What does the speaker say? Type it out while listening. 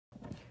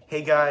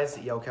Hey guys,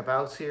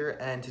 Qotd here,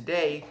 and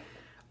today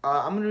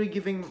I'm going to be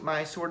giving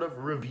my sort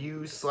of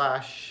review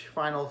slash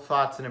final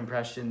thoughts and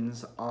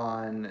impressions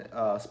on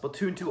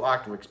Splatoon 2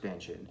 Octo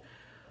expansion.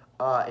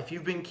 If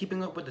you've been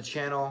keeping up with the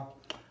channel,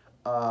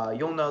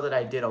 you'll know that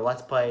I did a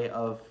Let's Play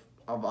of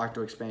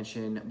Octo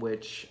expansion,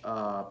 which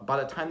by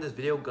the time this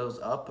video goes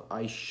up,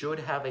 I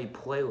should have a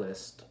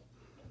playlist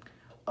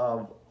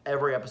of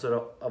every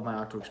episode of my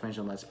Octo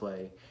expansion Let's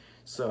Play,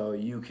 so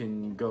you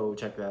can go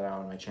check that out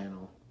on my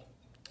channel.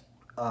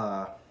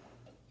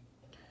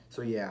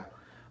 So yeah.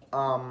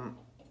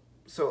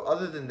 So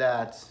other than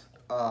that,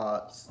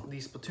 the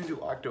Splatoon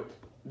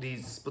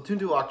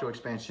 2 Octo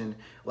expansion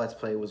Let's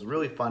Play was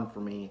really fun for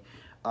me.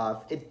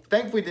 It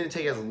thankfully didn't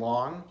take as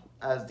long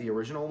as the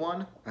original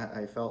one.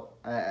 I felt,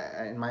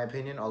 in my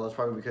opinion, although it's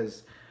probably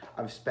because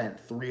I've spent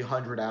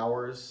 300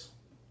 hours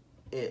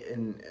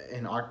in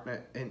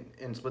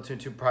Splatoon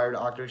 2 prior to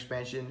Octo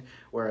expansion,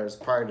 whereas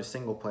prior to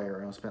single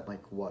player, I spent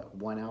like what,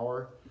 1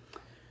 hour.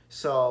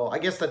 So I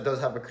guess that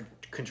does have a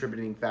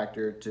contributing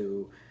factor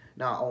to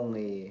not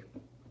only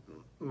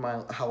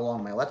how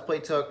long my Let's Play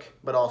took,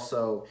 but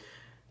also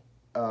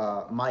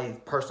my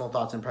personal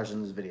thoughts and impressions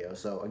in this video.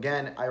 So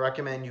again, I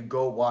recommend you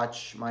go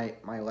watch my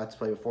Let's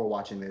Play before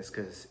watching this,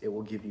 because it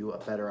will give you a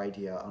better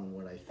idea on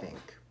what I think.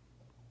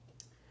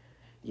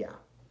 Yeah.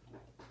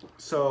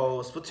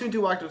 So Splatoon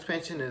 2 Octo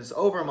expansion is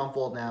over a month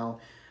old now.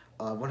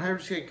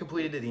 100%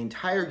 completed the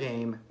entire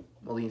game,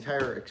 well, the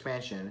entire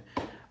expansion.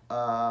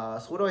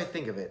 So what do I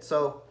think of it?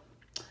 So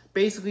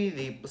basically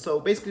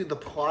the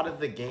plot of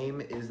the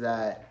game is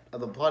that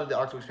the plot of the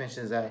Octo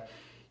expansion is that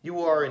you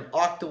are an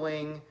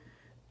Octoling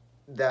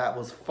that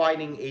was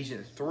fighting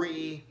Agent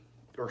 3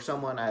 or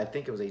someone. I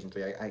think it was Agent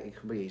 3. It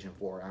could be Agent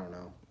 4. I don't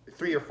know.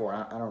 3 or 4.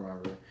 I don't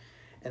remember.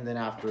 And then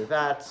after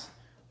that,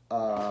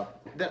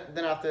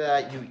 then after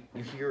that you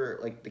hear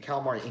like the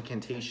Calamari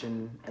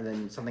incantation, and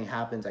then something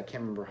happens. I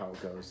can't remember how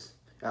it goes.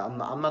 I'm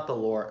not the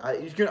lore.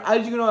 As you can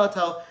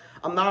tell,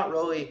 I'm not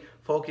really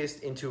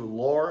focused into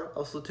lore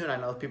of Splatoon. I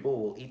know people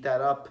will eat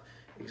that up,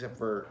 except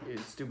for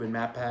his stupid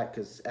map pack,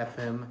 because F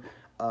him.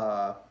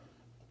 So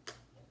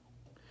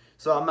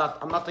I'm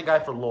not the guy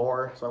for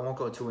lore, so I won't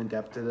go too in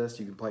depth to this.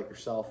 You can play it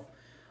yourself.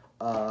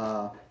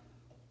 But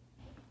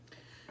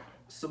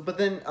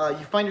then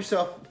you find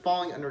yourself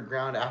falling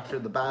underground after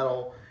the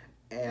battle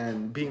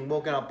and being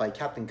woken up by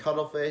Captain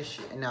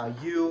Cuttlefish, and now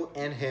you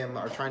and him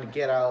are trying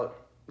to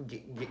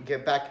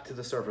get back to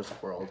the surface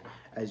world,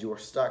 as you are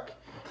stuck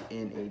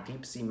in a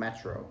deep sea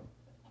metro.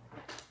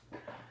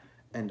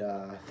 And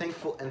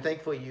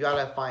thankfully you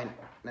gotta find,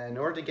 in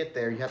order to get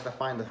there, you have to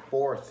find the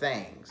 4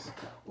 things,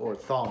 or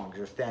thongs,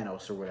 or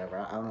Thanos, or whatever.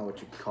 I don't know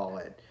what you call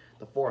it.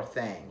 The 4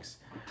 things.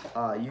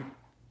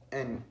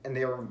 And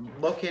they are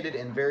located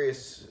in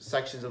various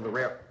sections of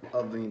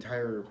the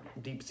entire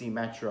deep sea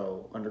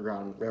metro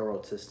underground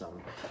railroad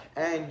system.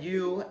 And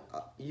you,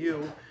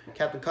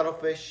 Captain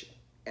Cuttlefish,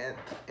 and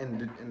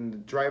the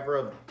driver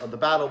of the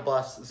battle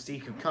bus, the Sea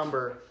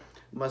Cucumber,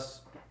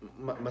 must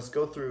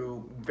go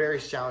through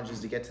various challenges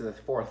to get to the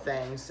 4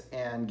 things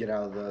and get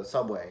out of the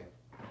subway.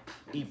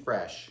 Eat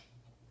fresh.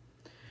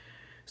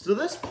 So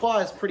this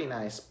plot is pretty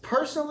nice.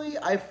 Personally,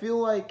 I feel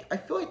like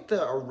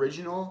the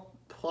original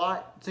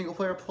plot, single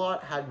player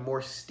plot, had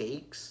more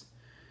stakes,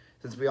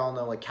 since we all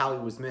know like Callie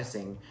was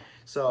missing.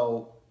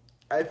 So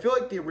I feel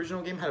like the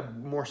original game had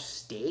more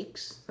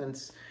stakes,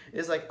 since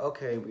it's like,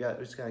 okay, we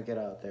just gotta get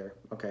out there.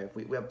 Okay,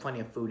 we have plenty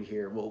of food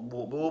here.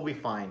 We'll be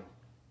fine.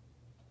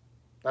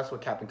 That's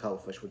what Captain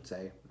Cuttlefish would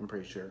say, I'm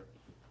pretty sure.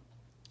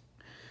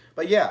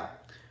 But yeah,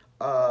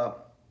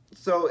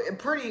 so a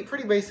pretty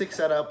basic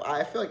setup.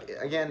 I feel like,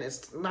 again,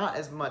 it's not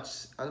as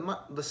much,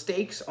 the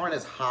stakes aren't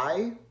as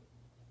high,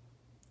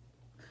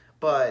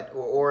 but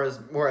or as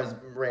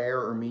rare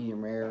or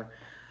medium rare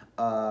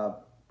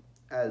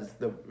as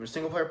the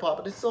single player plot,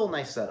 but it's still a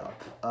nice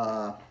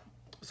setup.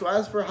 So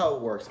as for how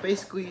it works,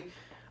 basically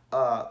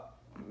how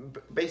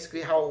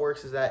it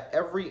works is that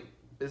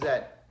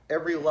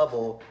every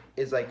level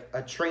is like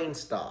a train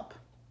stop,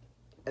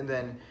 and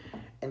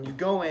you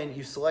go in,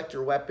 you select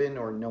your weapon,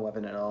 or no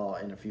weapon at all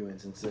in a few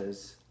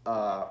instances.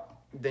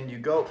 Then you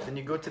go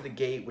to the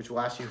gate, which will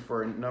ask you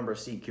for a number of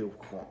CQ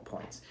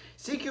points.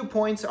 CQ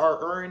points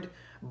are earned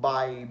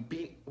by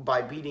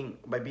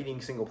beating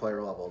single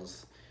player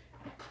levels,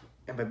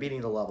 and by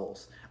beating the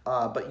levels.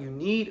 But you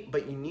need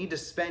to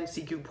spend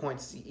CQ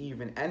points to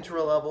even enter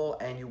a level,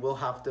 and you will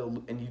have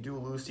to, and you do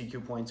lose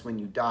CQ points when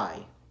you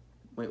die,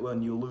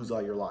 when you lose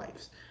all your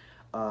lives.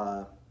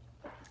 I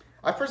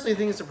personally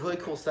think it's a really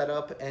cool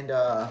setup, and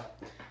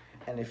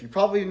if you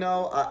probably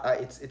know,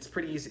 it's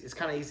pretty easy. It's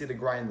kind of easy to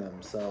grind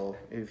them. So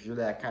if you're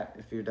that type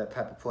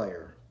of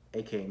player,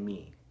 aka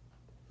me.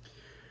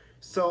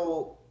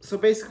 So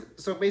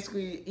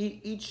basically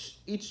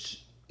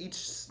each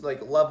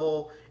like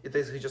level is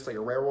basically just like a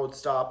railroad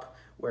stop,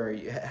 where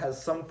it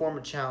has some form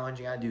of challenge.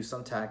 You gotta do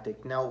some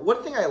tactic. Now,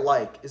 one thing I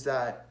like is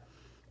that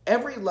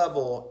every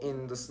level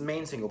in this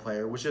main single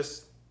player was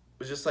just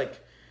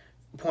like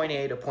point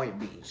A to point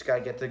B. You just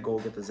gotta get the goal,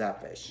 get the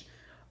Zapfish.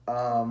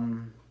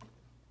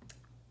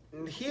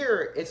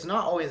 here, it's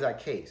not always that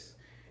case.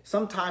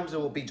 Sometimes it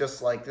will be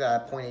just like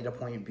that, point A to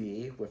point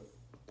B, with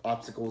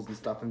obstacles and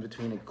stuff in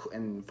between,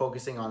 and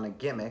focusing on a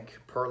gimmick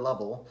per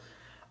level.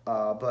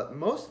 But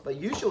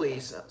usually,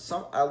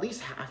 at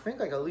least I think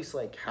like at least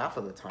like half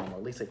of the time, or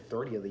at least like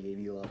 30 of the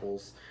 80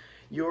 levels,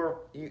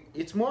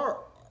 it's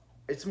more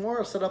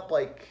set up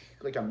like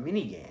a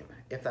mini game,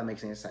 if that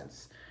makes any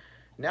sense.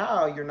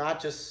 Now you're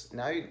not just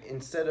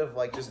instead of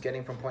like just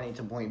getting from point A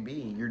to point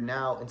B, you're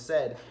now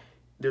instead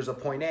there's a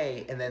point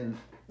A and then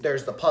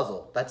there's the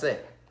puzzle. That's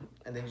it.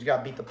 And then you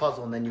gotta beat the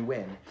puzzle and then you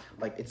win.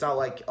 Like, it's not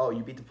like, oh,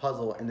 you beat the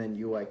puzzle and then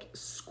you like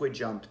squid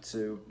jump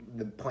to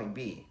the point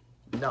B.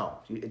 No,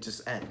 it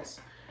just ends,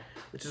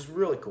 which is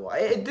really cool.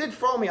 It did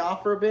throw me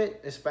off for a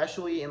bit,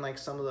 especially in like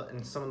some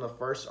of the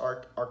first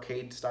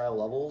arcade style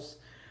levels.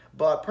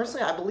 But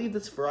personally, I believe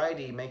this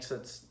variety makes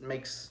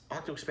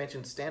Octo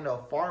Expansion stand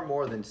out far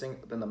more than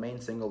the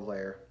main single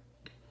player.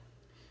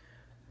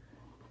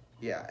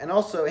 Yeah, and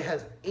also it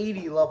has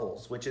 80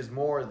 levels, which is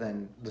more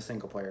than the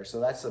single player, so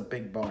that's a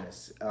big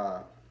bonus.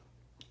 Now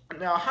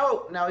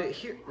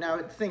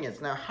the thing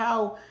is,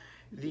 how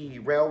the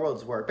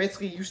railroads work.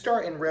 Basically, you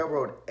start in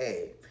Railroad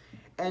A,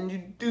 and you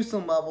do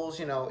some levels.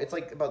 You know, it's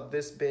like about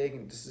this big,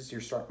 and this is your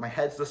start. My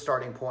head's the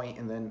starting point,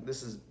 and then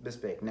this is this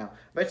big. Now,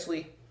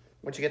 eventually,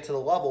 once you get to the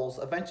levels,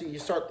 eventually you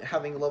start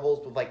having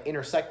levels with like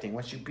intersecting.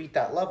 Once you beat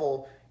that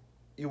level,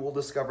 you will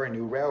discover a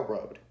new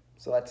railroad.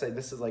 So let's say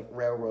this is like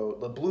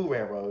the blue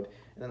railroad,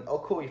 and then, oh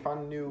cool, you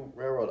found a new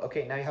railroad.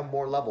 Okay, now you have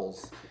more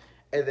levels,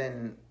 and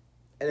then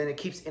it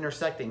keeps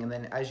intersecting, and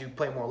then as you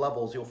play more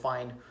levels, you'll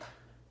find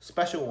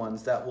special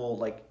ones that will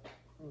like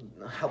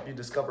help you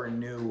discover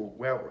new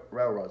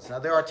railroads. Now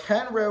there are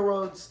 10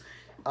 railroads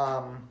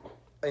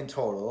in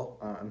total.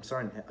 I'm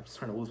starting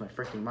to lose my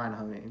freaking mind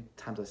how many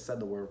times I said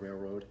the word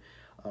railroad.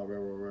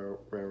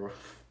 Railroad.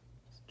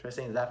 Try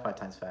saying that 5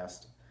 times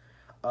fast.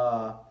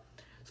 So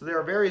there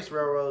are various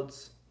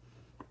railroads.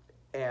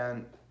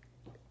 And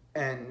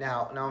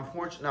now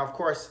of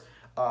course,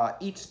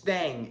 each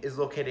thing is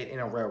located in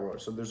a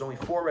railroad. So there's only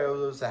 4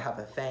 railroads that have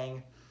a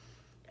thing,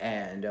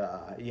 and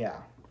yeah.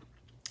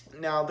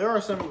 Now there are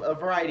a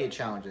variety of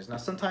challenges. Now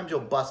sometimes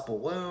you'll bust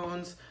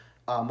balloons.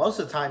 Most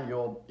of the time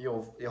you'll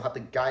have to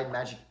guide a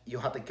magic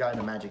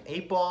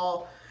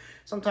 8-ball.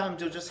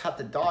 Sometimes you'll just have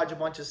to dodge a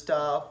bunch of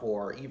stuff,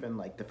 or even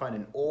like to find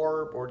an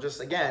orb, or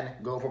just again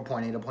go from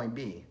point A to point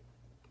B.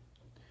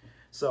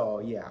 So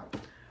yeah.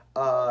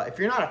 If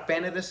you're not a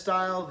fan of this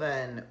style,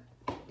 then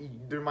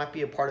there might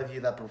be a part of you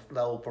that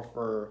will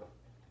prefer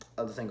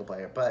the single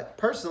player. But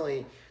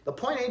personally, the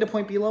point A to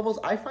point B levels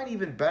I find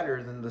even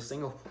better than the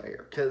single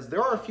player, because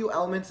there are a few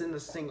elements in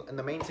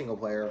the main single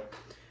player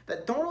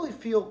that don't really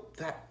feel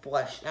that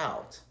fleshed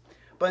out.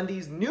 But in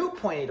these new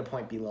point A to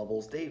point B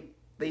levels, they've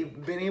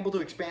been able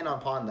to expand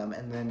upon them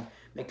and then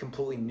make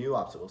completely new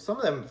obstacles. Some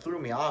of them threw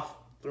me off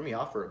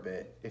for a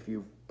bit. If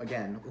you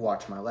again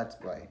watch my Let's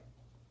Play.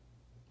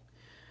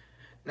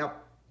 Now,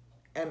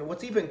 and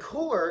what's even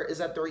cooler is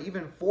that there's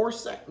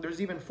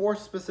even 4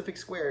 specific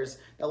squares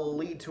that will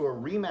lead to a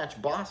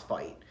rematch boss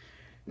fight.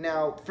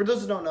 Now, for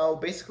those who don't know,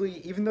 basically,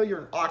 even though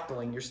you're an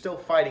Octoling, you're still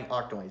fighting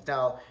Octolings.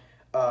 Now,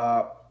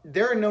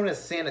 they're known as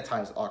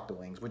sanitized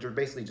Octolings, which are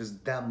basically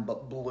just them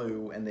but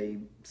blue, and they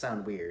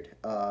sound weird.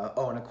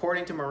 Oh, and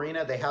according to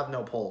Marina, they have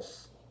no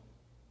pulse.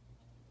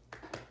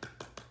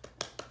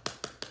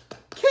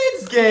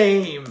 Kids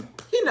game!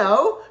 You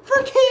know,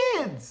 for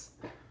kids!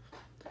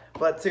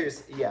 But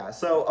seriously, yeah.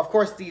 So of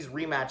course these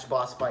rematch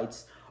boss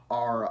fights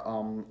are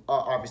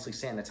obviously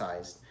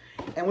sanitized.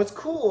 And what's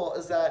cool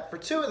is that for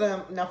 2 of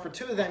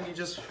them, you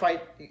just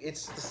fight.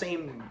 It's the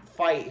same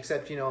fight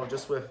except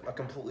just with a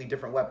completely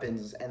different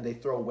weapons, and they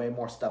throw way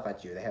more stuff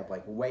at you. They have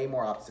like way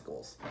more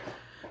obstacles.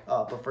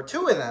 But for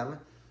 2 of them,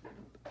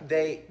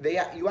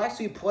 you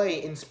actually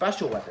play in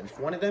special weapons.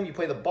 For one of them, you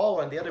play the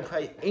baller, and the other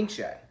play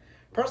inkjet.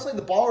 Personally,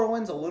 the baller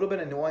one's a little bit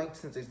annoying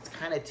since it's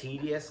kind of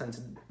tedious,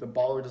 since the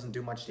baller doesn't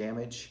do much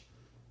damage.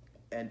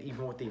 And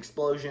even with the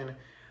explosion,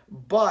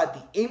 but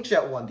the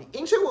inkjet one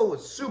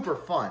was super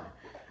fun,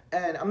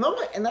 and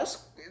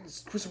that's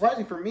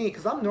surprising for me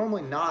because I'm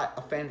normally not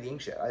a fan of the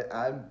inkjet.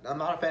 I'm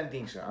not a fan of the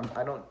inkjet.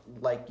 I don't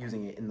like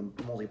using it in the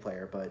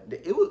multiplayer, but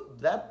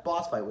that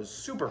boss fight was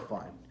super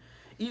fun,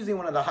 easily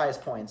one of the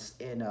highest points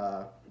in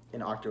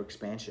Octo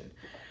Expansion.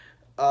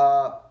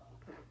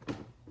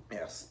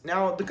 Yes.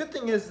 Now the good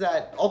thing is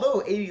that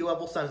although 80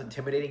 levels sounds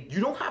intimidating,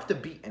 you don't have to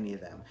beat any of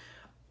them.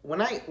 When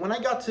I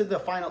got to the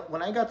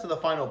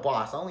final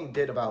boss, I only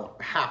did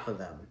about half of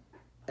them,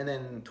 and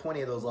then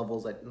 20 of those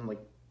levels, like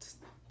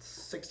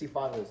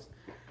 65 of those,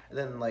 and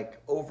then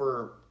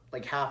over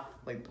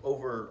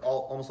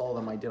almost all of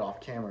them I did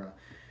off camera,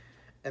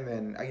 and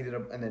then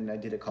I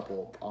did a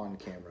couple on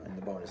camera in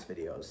the bonus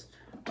videos.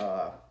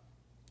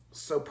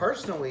 So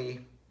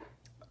personally,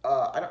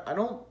 I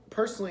don't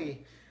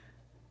personally.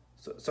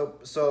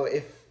 So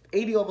if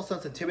 80 level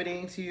sounds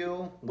intimidating to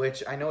you,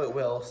 which I know it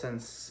will,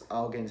 since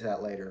I'll get into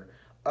that later,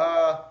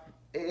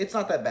 it's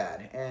not that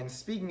bad. And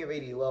speaking of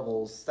 80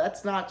 levels,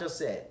 that's not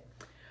just it.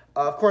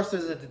 Of course,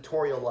 there's a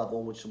tutorial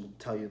level which will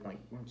tell you, like,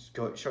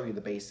 show you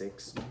the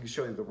basics,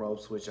 show you the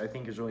ropes, which I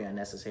think is really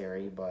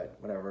unnecessary, but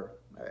whatever.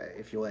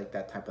 If you like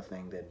that type of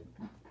thing, then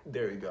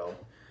there you go.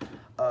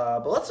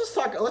 But let's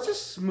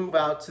just move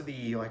out to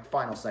the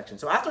final section.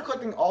 So after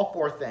collecting all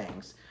 4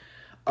 things,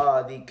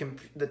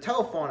 the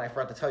telephone I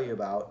forgot to tell you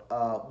about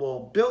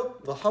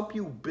will help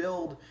you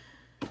build.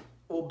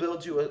 Will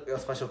build you a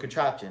special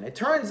contraption. It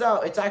turns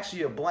out it's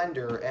actually a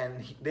blender,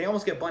 and they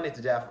almost get blended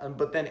to death.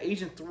 But then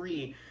Agent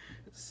 3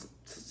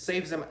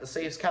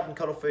 saves Captain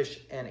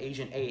Cuttlefish and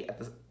Agent 8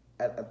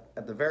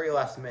 at the very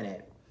last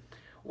minute,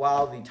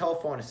 while the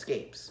telephone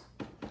escapes.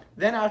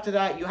 Then after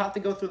that, you have to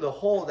go through the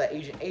hole that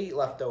Agent 8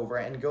 left over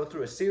and go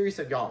through a series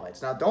of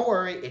gauntlets. Now, don't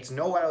worry, it's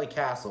no Wily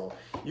Castle.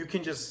 You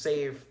can just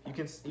save. You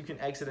can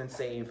exit and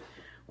save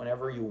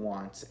whenever you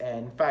want.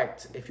 And in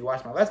fact, if you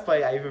watch my Let's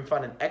Play, I even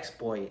found an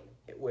exploit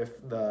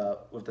with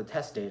the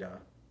test data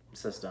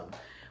system,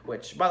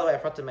 which, by the way, I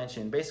forgot to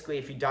mention. Basically,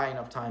 if you die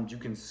enough times, you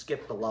can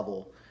skip the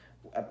level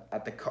at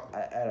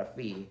a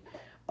fee.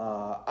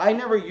 I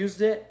never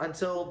used it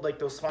until like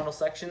those final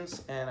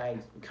sections, and I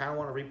kind of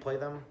want to replay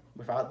them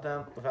without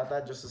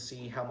that, just to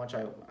see how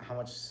the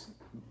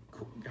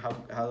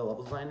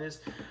level design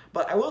is.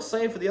 But I will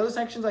say, for the other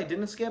sections I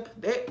didn't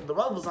skip, the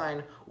level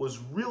design was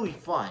really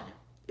fun.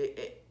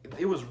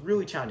 It was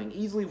really challenging,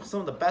 easily some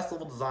of the best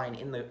level design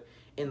in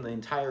the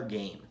entire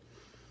game.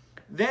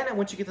 Then,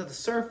 once you get to the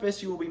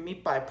surface, you will be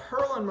met by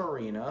Pearl and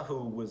Marina,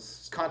 who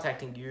was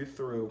contacting you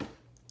through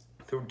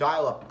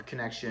dial-up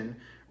connection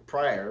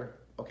prior.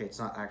 Okay, it's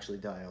not actually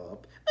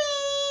dial-up.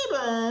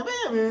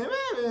 Oh,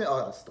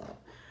 I'll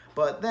stop.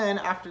 But then,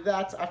 after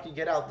that, after you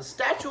get out, the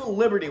Statue of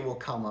Liberty will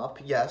come up.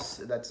 Yes,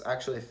 that's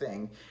actually a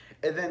thing.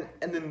 And then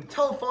the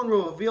telephone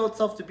will reveal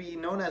itself to be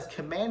known as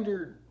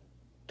Commander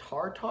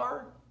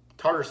Tartar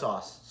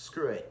Sauce.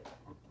 Screw it.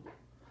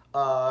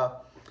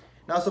 Now,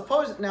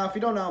 if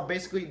you don't know,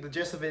 basically the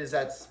gist of it is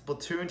that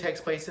Splatoon takes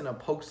place in a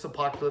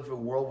post-apocalyptic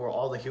world where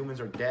all the humans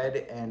are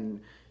dead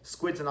and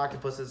squids and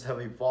octopuses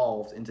have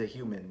evolved into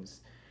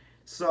humans.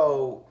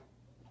 So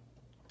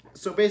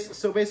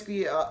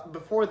basically,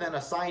 before then,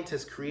 a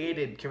scientist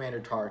created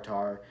Commander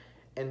Tartar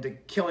into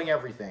killing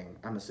everything,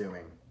 I'm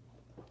assuming.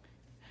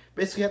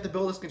 Basically, you have to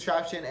build this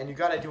contraption, and you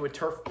gotta do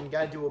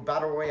a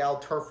battle royale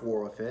turf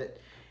war with it.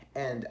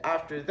 And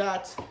after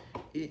that,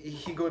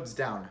 he goes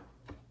down.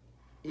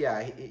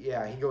 Yeah,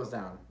 he goes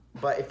down.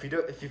 But if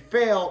you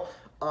fail,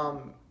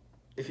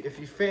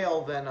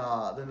 then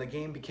the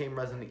game became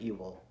Resident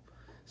Evil.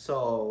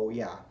 So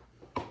yeah.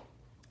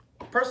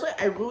 Personally,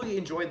 I really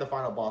enjoyed the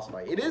final boss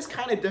fight. It is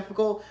kind of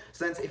difficult,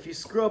 since if you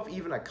screw up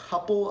even a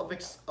couple of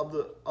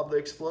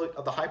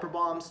the hyper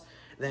bombs,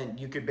 then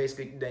you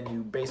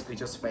basically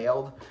just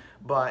failed.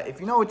 But if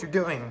you know what you're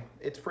doing,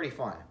 it's pretty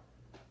fun.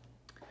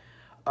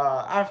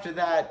 After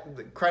that,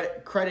 the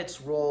credits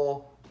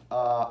roll.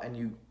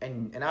 And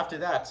after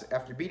that,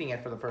 after beating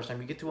it for the first time,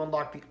 you get to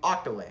unlock the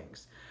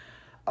Octolings.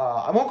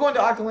 I won't go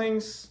into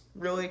Octolings,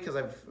 really, because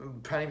I've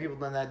plenty of people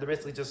done that. They're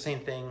basically just the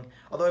same thing.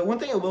 Although one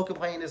thing I will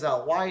complain is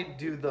that why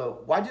do the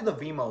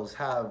Vimos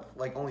have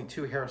like only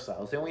 2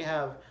 hairstyles? They only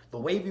have the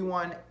wavy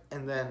one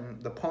and then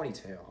the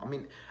ponytail. I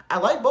mean, I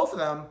like both of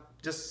them.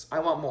 Just I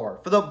want more.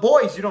 For the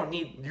boys, you don't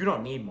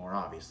need more,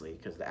 obviously,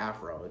 because the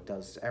afro, it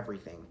does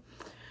everything.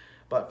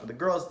 But for the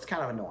girls, it's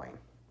kind of annoying.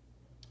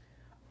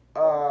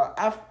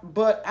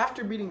 But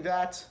after beating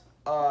that,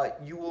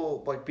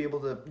 you'll be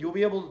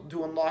able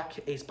to unlock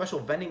a special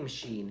vending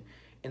machine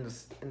in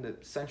the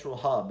central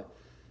hub,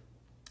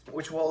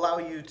 which will allow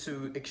you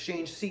to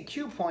exchange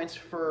CQ points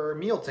for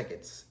meal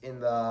tickets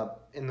in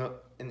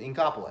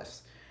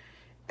Inkopolis.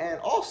 And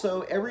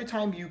also, every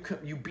time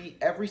you beat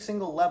every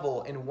single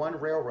level in one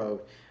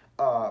railroad,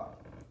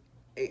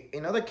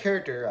 another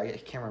character, I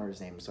can't remember his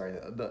name, sorry,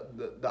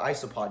 the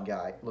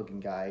isopod looking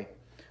guy,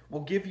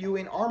 will give you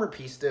an armor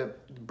piece to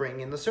bring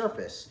in the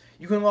surface.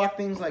 You can unlock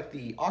things like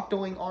the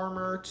Octoling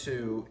armor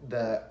to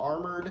the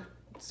armored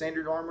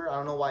standard armor. I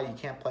don't know why you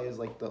can't play as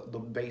like the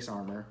base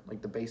armor,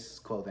 like the base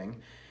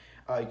clothing.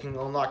 You can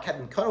unlock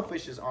Captain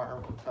Cuttlefish's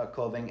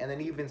clothing, and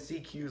then even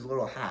CQ's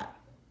little hat.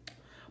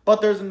 But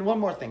there's one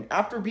more thing.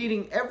 After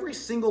beating every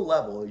single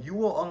level, you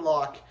will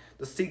unlock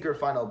the secret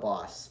final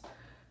boss.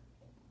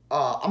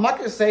 I'm not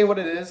gonna say what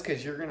it is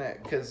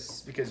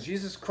because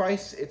Jesus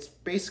Christ, it's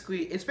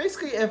basically if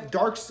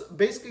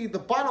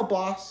the final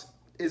boss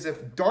is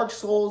if Dark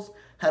Souls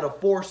had a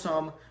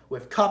foursome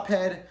with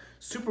Cuphead,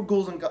 Super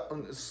Ghouls and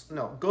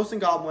Ghosts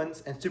and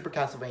Goblins, and Super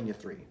Castlevania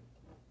 3.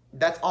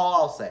 That's all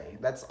I'll say.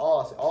 That's all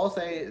I'll say. All I'll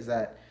say is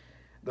that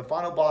the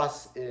final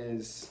boss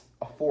is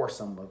a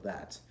foursome of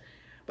that.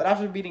 But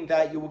after beating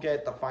that, you will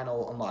get the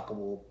final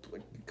unlockable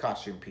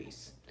costume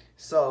piece.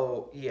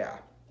 So yeah.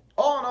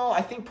 All in all,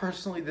 I think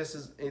personally this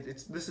is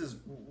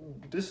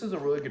a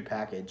really good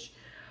package.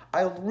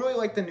 I really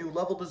like the new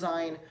level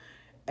design,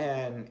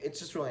 and it's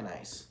just really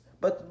nice.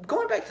 But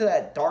going back to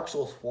that Dark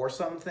Souls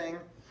foursome thing,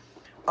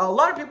 a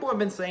lot of people have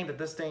been saying that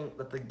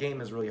the game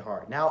is really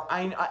hard. Now,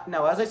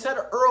 as I said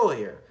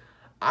earlier,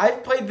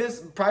 I've played this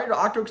prior to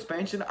Octo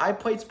expansion. I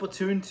played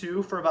Splatoon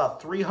 2 for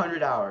about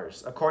 300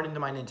 hours, according to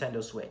my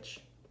Nintendo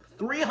Switch.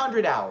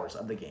 300 hours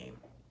of the game.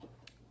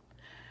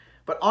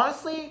 But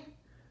honestly,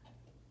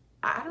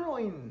 I don't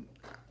really.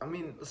 I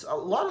mean, a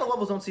lot of the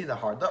levels don't seem that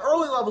hard. The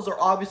early levels are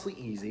obviously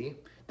easy.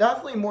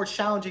 Definitely more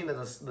challenging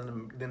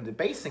than the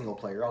base single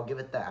player. I'll give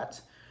it that.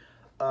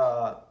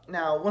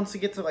 Now, once you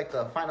get to like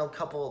the final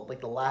couple,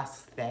 like the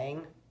last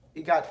thing,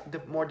 it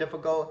got more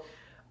difficult.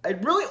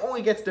 It really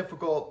only gets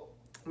difficult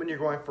when you're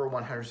going for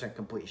 100%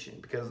 completion,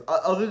 because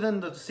other than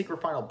the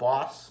secret final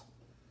boss,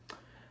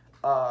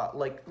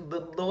 like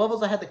the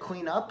levels I had to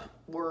clean up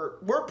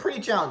were pretty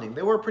challenging.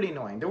 They were pretty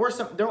annoying. There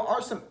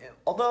are some,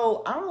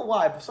 although I don't know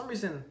why, for some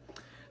reason,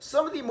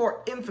 some of the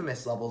more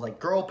infamous levels like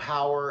Girl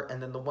Power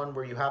and then the one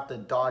where you have to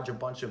dodge a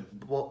bunch of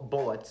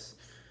bullets,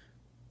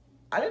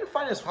 I didn't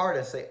find it as hard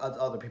as say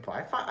other people.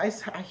 I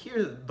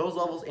hear those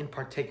levels in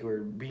particular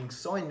being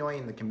so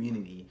annoying in the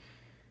community,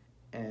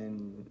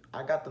 and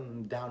I got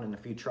them down in a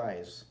few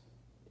tries.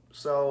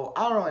 So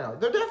I don't really know.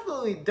 They're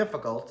definitely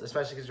difficult,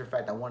 especially because of the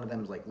fact that one of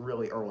them is like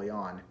really early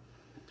on,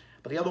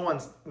 but the other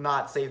one's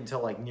not saved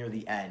until like near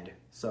the end.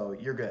 So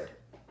you're good.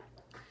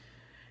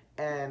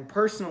 And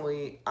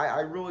personally,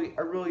 I really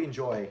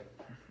enjoyed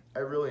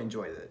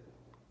it.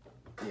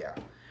 Yeah.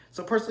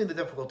 So personally, the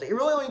difficulty, it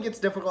really only gets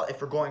difficult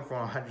if you're going for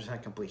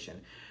 100%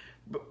 completion.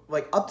 But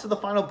like up to the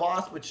final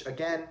boss, which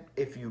again,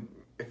 if you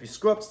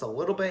screw up just a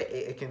little bit,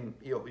 it can,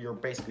 you're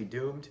basically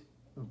doomed.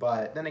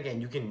 But then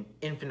again, you can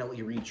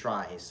infinitely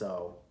retry.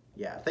 So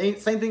yeah,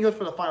 same thing goes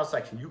for the final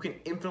section. You can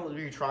infinitely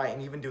retry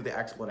and even do the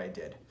exploit I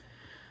did.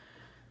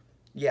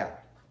 Yeah.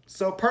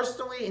 So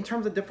personally, in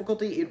terms of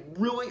difficulty, it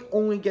really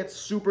only gets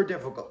super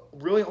difficult.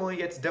 Really only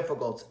gets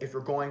difficult if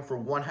you're going for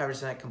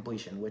 100%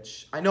 completion,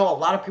 which I know a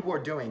lot of people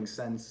are doing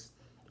since,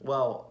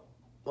 well,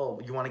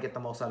 you want to get the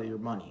most out of your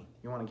money.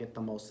 You want to get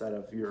the most out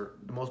of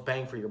the most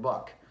bang for your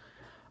buck.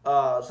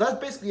 So that's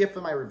basically it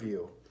for my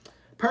review.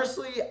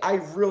 Personally, I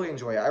really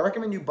enjoy it. I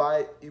recommend you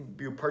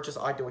purchase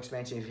Octo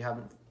expansion if you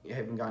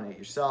haven't gotten it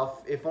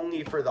yourself, if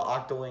only for the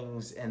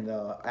Octolings and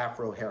the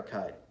Afro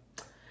haircut.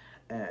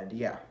 And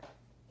yeah.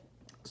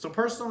 So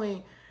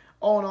personally,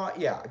 all in all,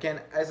 yeah,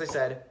 again, as I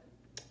said,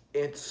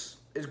 it's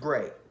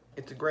great.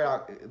 It's a great,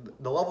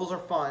 the levels are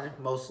fun,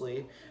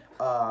 mostly.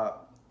 The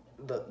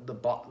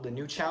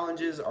new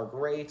challenges are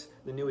great.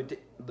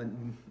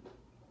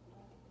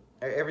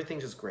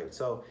 Everything's just great.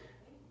 So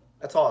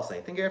that's all I'll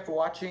say. Thank you guys for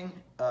watching.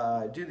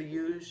 Do the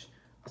use.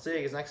 I'll see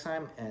you guys next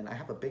time, and I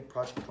have a big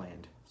project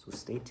planned, so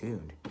stay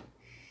tuned.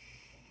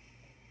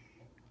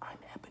 I'm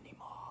Ebony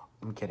Maw.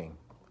 I'm kidding.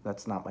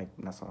 That's not my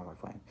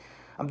plan.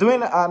 I'm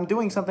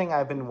doing something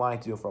I've been wanting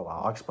to do for a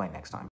while. I'll explain next time.